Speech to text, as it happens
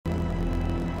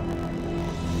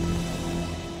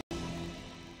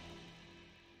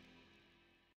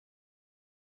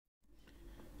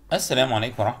السلام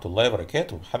عليكم ورحمة الله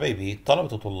وبركاته حبايبي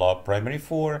طلبة وطلاب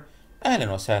Primary 4.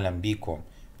 أهلا وسهلا بكم.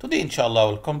 Today إن شاء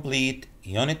الله we'll complete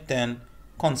Unit 10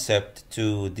 Concept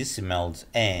to Decimals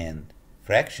and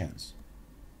Fractions.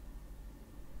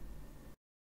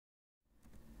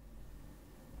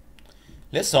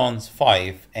 Lessons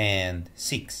 5 and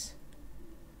 6.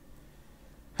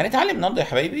 هنتعلم النهارده يا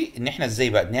حبايبي ان احنا ازاي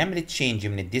بقى نعمل تشينج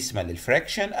من الديسيمال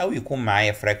للفراكشن او يكون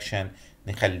معايا فراكشن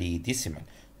نخليه ديسيمال.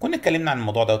 كنا اتكلمنا عن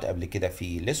الموضوع دوت قبل كده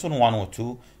في ليسون 1 و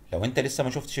 2. لو انت لسه ما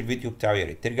شفتش الفيديو بتاعه يا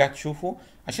ريت ترجع تشوفه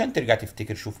عشان ترجع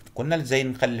تفتكر شوف كنا ازاي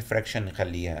نخلي الفراكشن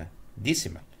نخليها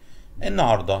ديسيمال.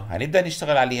 النهارده هنبدا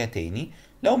نشتغل عليها تاني.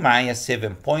 لو معايا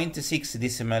 7.6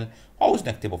 ديسيمال وعاوز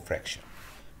نكتبه فراكشن،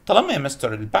 طالما يا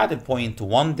مستر اللي بعد البوينت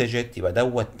 1 ديجيت يبقى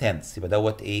دوت تنس، يبقى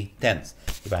دوت ايه تنس،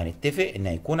 يبقى هنتفق ان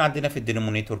هيكون عندنا في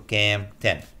الدينومينيتور كام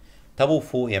 10. طب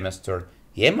وفوق يا مستر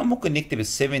يا اما ممكن نكتب ال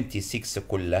 76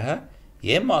 كلها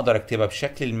يا اما اقدر اكتبها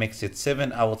بشكل الميكسد 7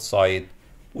 اوتسايد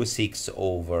و6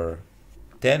 اوفر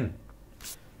 10.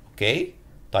 اوكي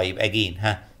طيب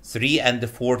اجين 3 and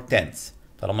 4 tenths.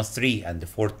 طالما 3 and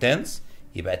 4 tenths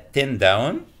يبقى 10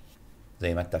 داون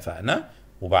زي ما اتفقنا،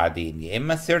 وبعدين يا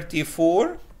اما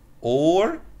 34 or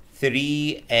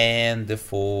 3 and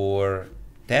 4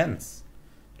 tenths.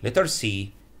 letter C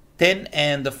 10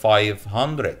 and 5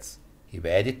 hundredths.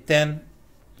 يبقى ادي 10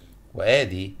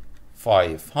 وادي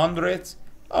 5 hundredths،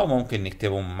 او ممكن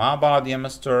نكتبهم مع بعض يا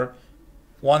مستر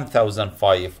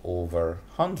 1005 over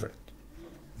 100.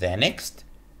 The next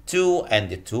 2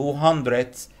 and 2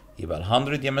 hundredths. يبقى ال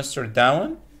 100 يا مستر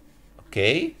داون،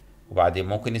 اوكي، وبعدين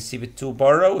ممكن نسيب ال 2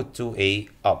 بره وال 2 a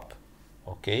up.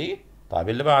 اوكي طيب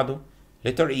اللي بعده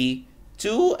letter E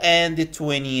 2 and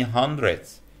 20 hundredths.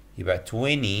 يبقى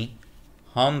 20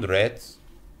 hundredths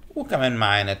وكمان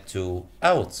معانا 2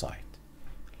 outside.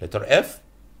 letter F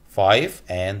 5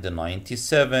 and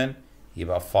 97.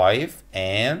 يبقى 5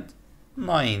 and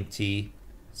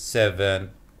 97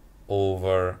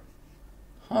 over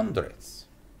hundredths.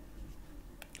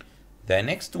 The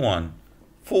next one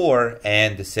 4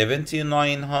 and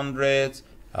 79 hundredths.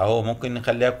 اهو ممكن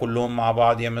نخليها كلهم مع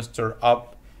بعض يا مستر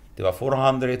up، تبقى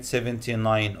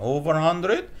 479 over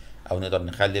 100، او نقدر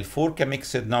نخلي ال 4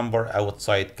 كميكسد نمبر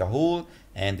outside كهول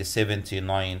and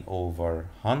 79 over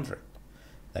 100.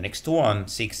 The next one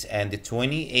 6 and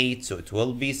 28 so it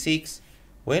will be 6،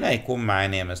 وهنا هيكون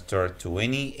معانا يا مستر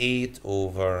 28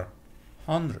 over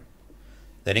 100.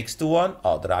 The next one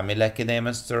اقدر اعملها كده يا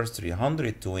مستر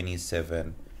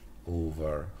 327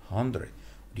 over 100.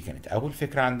 ودي كانت اول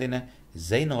فكرة عندنا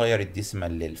ازاي نغير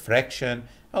الديسيمال للفراكشن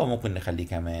او ممكن نخليه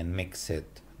كمان ميكسد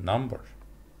نمبر.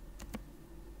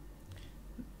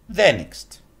 The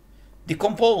next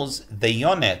decompose the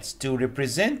units to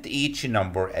represent each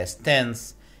number as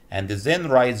tenths and then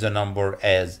write the number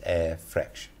as a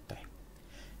fraction. طيب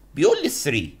بيقول لي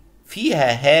 3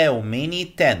 فيها how many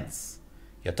tenths.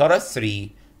 يا ترى 3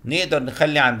 نقدر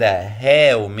نخلي عندها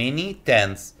how many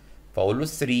tenths، فاقول له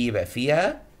 3 يبقى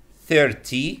فيها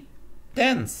 30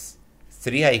 tenths.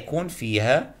 3 هيكون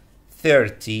فيها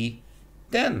 30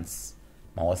 tenths.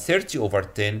 ما هو 30 over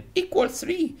 10 equal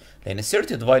 3، لان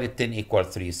 30 divided 10 equal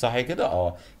 3 صح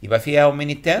كده؟ يبقى فيها how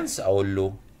many tenths؟ اقول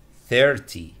له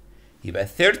 30. يبقى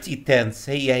 30 tenths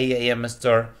هي ايه يا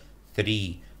مستر؟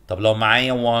 3. طب لو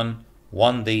معايا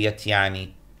 1 ديت يعني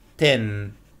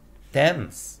 10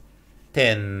 tenths.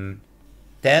 10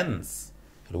 tenths.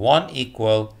 ال 1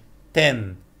 equal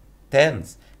 10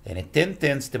 tenths، لان ال 10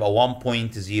 tenths تبقى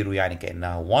 1.0 يعني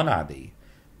كانها 1 عاديه.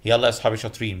 يلا يا اصحابي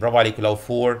شاطرين برافو عليكم. لو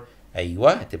 4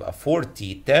 ايوه هتبقى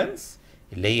 40 tenths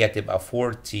اللي هي تبقى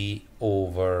 40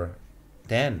 over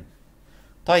 10.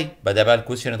 طيب بدأ بقى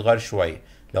الكويشن اتغير شويه.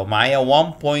 لو معايا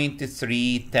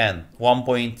 1.3 10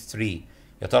 1.3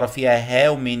 يا ترى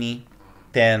فيها how many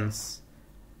tenths،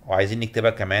 وعايزين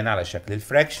نكتبها كمان على شكل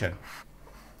الفراكشن.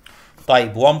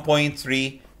 طيب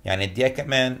 1.3 يعني اديها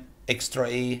كمان اكسترا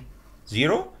ايه 0؟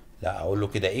 لا اقول له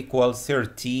كده equal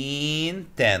 13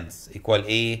 tenths. equal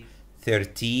ايه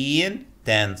 13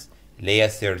 tenths اللي هي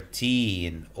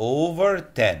 13 over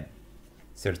 10.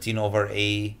 13 over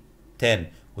a 10.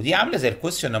 ودي عامله زي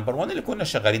الكويستشن نمبر 1 اللي كنا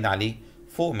شغالين عليه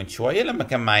فوق من شويه لما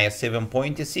كان معايا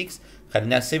 7.6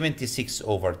 خليناها 76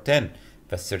 over 10،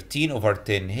 فال 13 over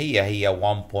 10 هي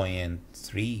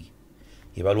 1.3.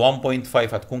 يبقى ال 1.5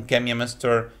 هتكون كام يا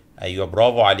مستر؟ ايوه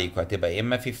برافو عليكم، هتبقى يا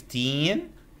اما 15،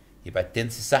 يبقى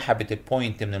التنس سحبت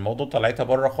البوينت من الموضوع طلعتها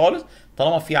بره خالص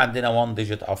طالما في عندنا 1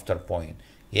 ديجيت افتر بوينت،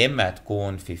 يا اما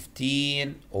هتكون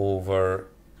 15 over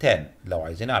 10 لو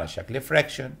عايزينها على شكل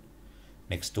فراكشن.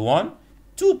 next one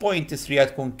 2.3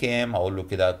 هتكون كام؟ اقول له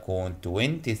كده هتكون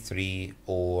 23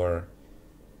 or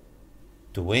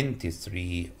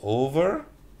 23 over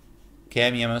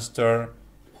كام يا مستر؟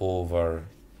 over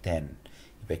 10.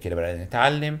 يبقى كده بدأنا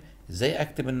نتعلم ازاي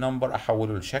اكتب النمبر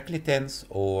احوله لشكل tens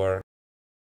or.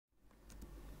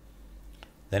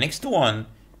 The next one,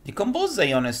 decompose the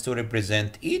units to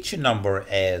represent each number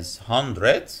as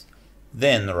hundreds,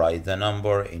 then write the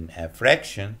number in a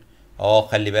fraction.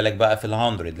 خلي بالك بقى في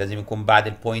ال100 لازم يكون بعد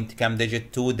البوينت كام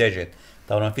ديجيت؟ 2 ديجيت.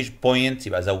 طب لو مفيش بوينت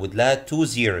يبقى زود لها 2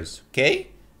 zeros. اوكي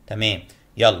تمام.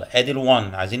 يلا ادي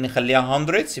ال1 عايزين نخليها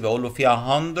hundreds، يبقى اقول له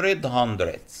فيها 100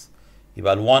 hundreds.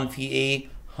 يبقى ال1 فيه ايه؟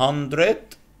 100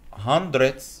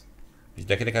 hundreds. مش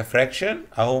ده كده كفراكشن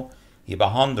اهو.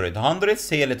 يبقى 100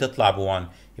 hundreds هي اللي تطلع ب1.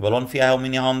 يبقى ال1 فيها how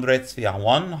many hundreds؟ فيها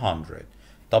 100.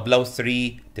 طب لو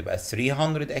 3 تبقى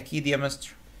 300 اكيد يا مستر.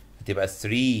 هتبقى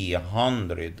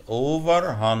 300 over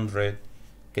 100.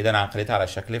 كده انا خليتها على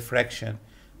شكل فراكشن.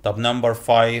 طب نمبر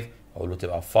 5 اقول له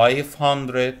تبقى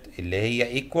 500 اللي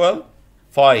هي equal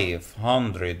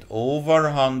 500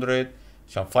 over 100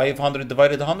 عشان 500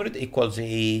 divided 100 equals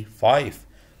ايه؟ 5.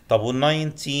 طب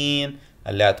وال 19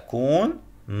 اللي هتكون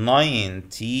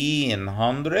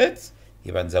 1900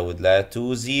 يبقى نزود لها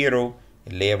 2 0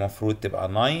 اللي هي المفروض تبقى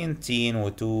 19 و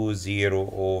 2 0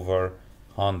 over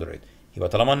 100. يبقى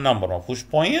طالما النمبر ما فيهوش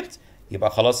بوينت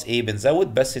يبقى خلاص ايه؟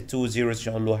 بنزود بس 2 zeros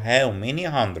عشان نقول له how many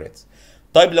hundreds.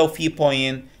 طيب لو في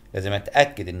بوينت لازم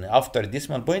اتاكد ان افتر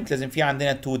ديسمال بوينت لازم في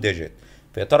عندنا 2 ديجيت.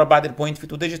 فيا ترى بعد البوينت في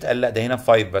 2 ديجيت؟ قال لا ده هنا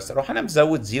 5 بس. اروح انا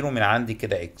مزود 0 من عندي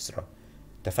كده اكسترا.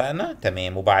 اتفقنا؟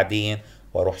 تمام. وبعدين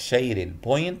واروح شايل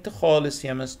البوينت خالص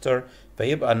يا مستر،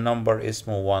 فيبقى النمبر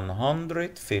اسمه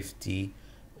 150.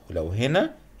 ولو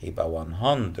هنا يبقى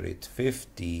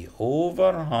 150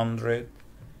 over 100.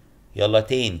 يلا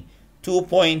تاني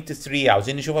 2.3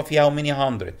 عاوزين نشوفها فيها how many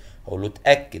 100. اقول له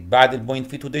اتاكد بعد البوينت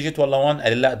فيه 2 ديجيت ولا 1؟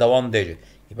 قال لا ده 1 ديجيت.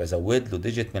 يبقى زود له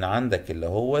ديجيت من عندك اللي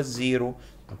هو الزيرو،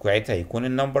 وساعتها هيكون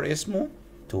النمبر اسمه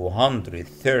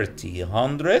 230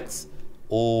 hundredths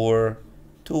or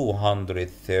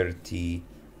 230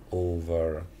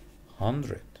 over 100.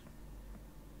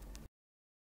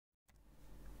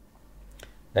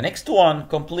 The next one,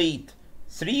 complete.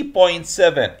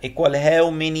 3.7 equal how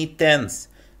many tenths؟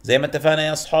 زي ما اتفقنا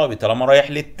يا اصحابي طالما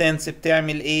رايح للتنس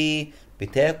بتعمل ايه؟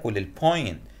 بتاكل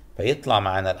البوينت، فيطلع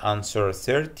معانا الانسر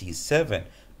 37.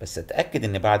 بس اتاكد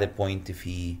ان بعد البوينت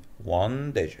فيه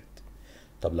 1 ديجيت.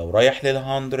 طب لو رايح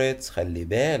للهندردز خلي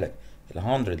بالك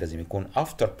ال100 لازم يكون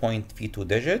افتر بوينت فيه 2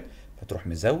 ديجيت، فتروح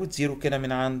مزود 0 كده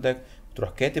من عندك وتروح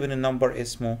كاتب ان النمبر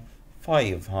اسمه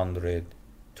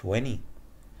 520.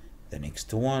 The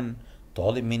next one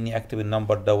طالب مني اكتب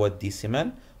النمبر دوت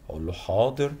ديسيمال. اقول له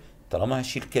حاضر. طالما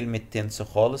هشيل كلمة تنس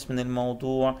خالص من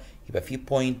الموضوع يبقى في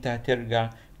بوينت هترجع.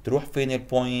 تروح فين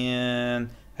البوينت؟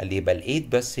 قال لي يبقى ال8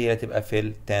 بس هي هتبقى في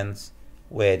التنس،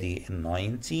 وادي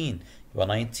ال19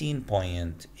 يبقى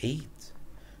 19.8.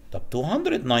 طب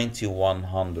 291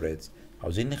 hundredths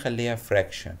عاوزين نخليها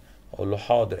fraction. اقول له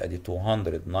حاضر. ادي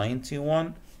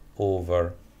 291 over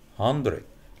 100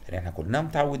 لان احنا كلنا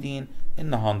متعودين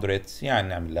ان hundredths يعني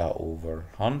نعمل لها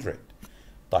over 100.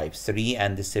 طيب 3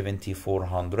 and 74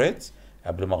 hundredths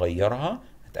قبل ما اغيرها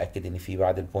اتاكد ان في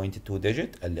بعد البوينت 2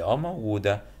 ديجيت. قال لي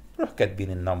موجوده. نروح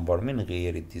كاتبين النمبر من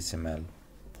غير الديسيمال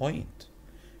بوينت.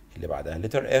 اللي بعدها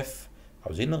لتر اف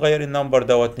عاوزين نغير النمبر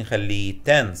دوت نخليه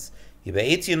تنس.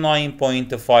 يبقى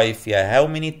 89.5 فيها هاو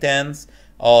ماني تنس؟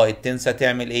 التنس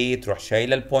هتعمل ايه؟ تروح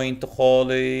شايله البوينت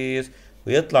خالص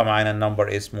ويطلع معانا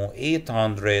النمبر اسمه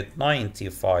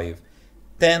 895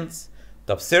 تنس.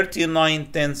 طب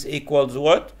 39 تنس equals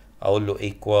what؟ اقول له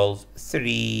equals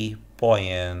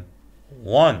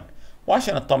 3.1.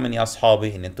 وعشان اطمن يا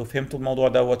اصحابي ان انتوا فهمتوا الموضوع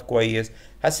دوت كويس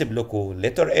هسيب لكم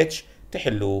letter H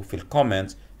تحلوه في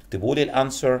الكومنتس، تكتبوا لي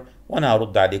الانسر وانا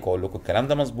هرد عليكم واقول لكم الكلام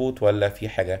ده مظبوط ولا في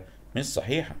حاجه مش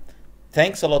صحيحه.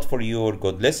 Thanks a lot for your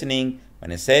good listening. ما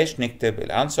ننساش نكتب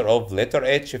الانسر of letter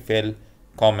H في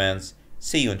الكومنتس.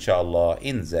 See you ان شاء الله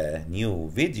in the new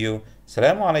video.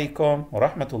 السلام عليكم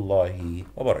ورحمة الله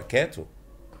وبركاته.